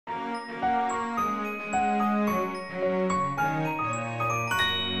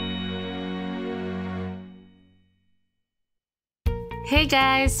Hey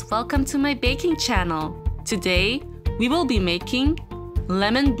guys, welcome to my baking channel. Today, we will be making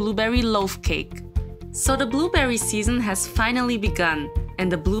lemon blueberry loaf cake. So the blueberry season has finally begun,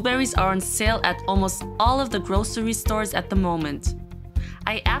 and the blueberries are on sale at almost all of the grocery stores at the moment.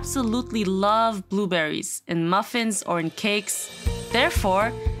 I absolutely love blueberries in muffins or in cakes.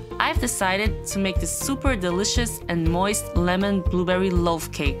 Therefore, I've decided to make this super delicious and moist lemon blueberry loaf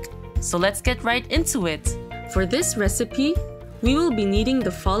cake. So let's get right into it. For this recipe, we will be needing the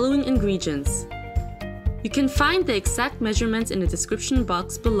following ingredients. You can find the exact measurements in the description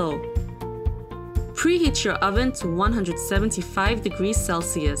box below. Preheat your oven to 175 degrees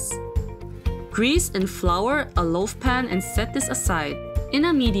Celsius. Grease and flour a loaf pan and set this aside. In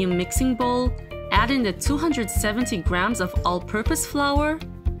a medium mixing bowl, add in the 270 grams of all-purpose flour,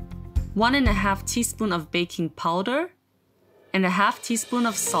 1.5 teaspoon of baking powder, and 1/2 teaspoon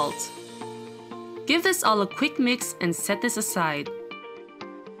of salt. Give this all a quick mix and set this aside.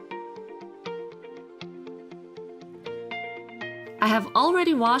 I have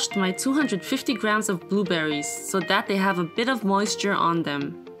already washed my 250 grams of blueberries so that they have a bit of moisture on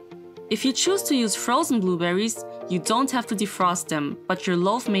them. If you choose to use frozen blueberries, you don't have to defrost them, but your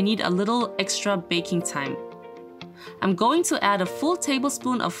loaf may need a little extra baking time. I'm going to add a full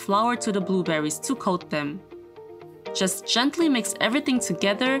tablespoon of flour to the blueberries to coat them. Just gently mix everything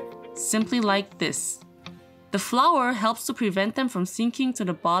together, simply like this. The flour helps to prevent them from sinking to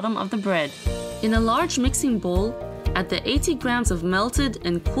the bottom of the bread. In a large mixing bowl, add the 80 grams of melted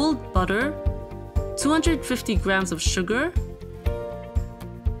and cooled butter, 250 grams of sugar,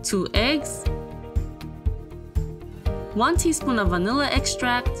 2 eggs, 1 teaspoon of vanilla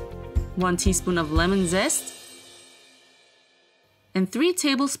extract, 1 teaspoon of lemon zest, and 3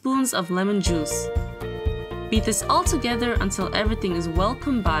 tablespoons of lemon juice. Beat this all together until everything is well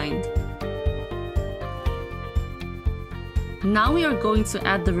combined. Now we are going to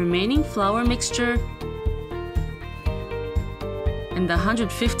add the remaining flour mixture and the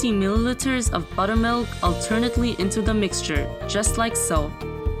 150 milliliters of buttermilk alternately into the mixture, just like so.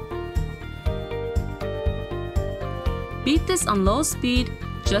 Beat this on low speed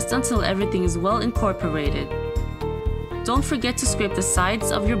just until everything is well incorporated. Don't forget to scrape the sides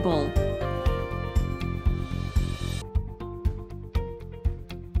of your bowl.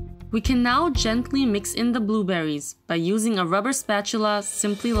 We can now gently mix in the blueberries by using a rubber spatula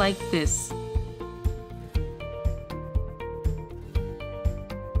simply like this.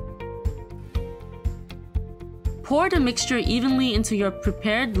 Pour the mixture evenly into your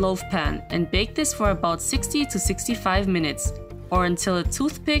prepared loaf pan and bake this for about 60 to 65 minutes, or until a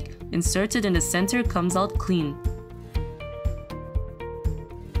toothpick inserted in the center comes out clean.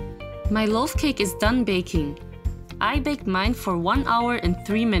 My loaf cake is done baking. I baked mine for 1 hour and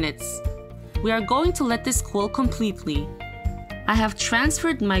 3 minutes. We are going to let this cool completely. I have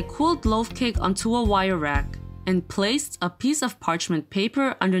transferred my cooled loaf cake onto a wire rack and placed a piece of parchment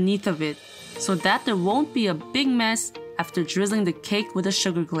paper underneath of it so that there won't be a big mess after drizzling the cake with a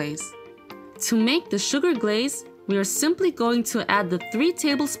sugar glaze. To make the sugar glaze, we are simply going to add the 3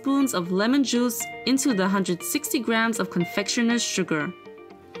 tablespoons of lemon juice into the 160 grams of confectioner's sugar.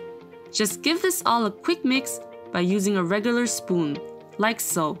 Just give this all a quick mix by using a regular spoon, like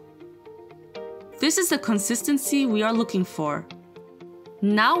so. This is the consistency we are looking for.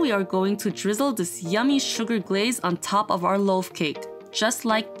 Now we are going to drizzle this yummy sugar glaze on top of our loaf cake, just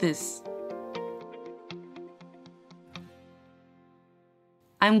like this.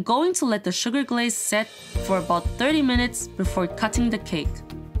 I'm going to let the sugar glaze set for about 30 minutes before cutting the cake.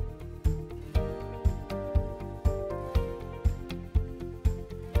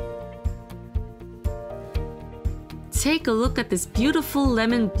 Take a look at this beautiful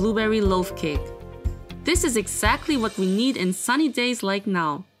lemon blueberry loaf cake. This is exactly what we need in sunny days like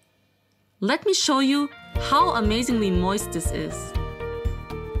now. Let me show you how amazingly moist this is.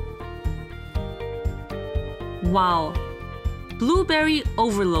 Wow! Blueberry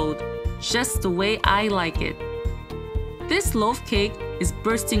overload, just the way I like it. This loaf cake is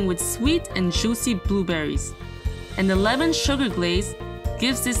bursting with sweet and juicy blueberries, and the lemon sugar glaze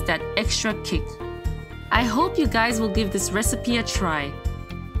gives this that extra kick. I hope you guys will give this recipe a try.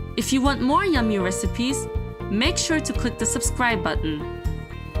 If you want more yummy recipes, make sure to click the subscribe button.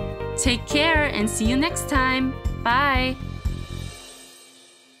 Take care and see you next time. Bye!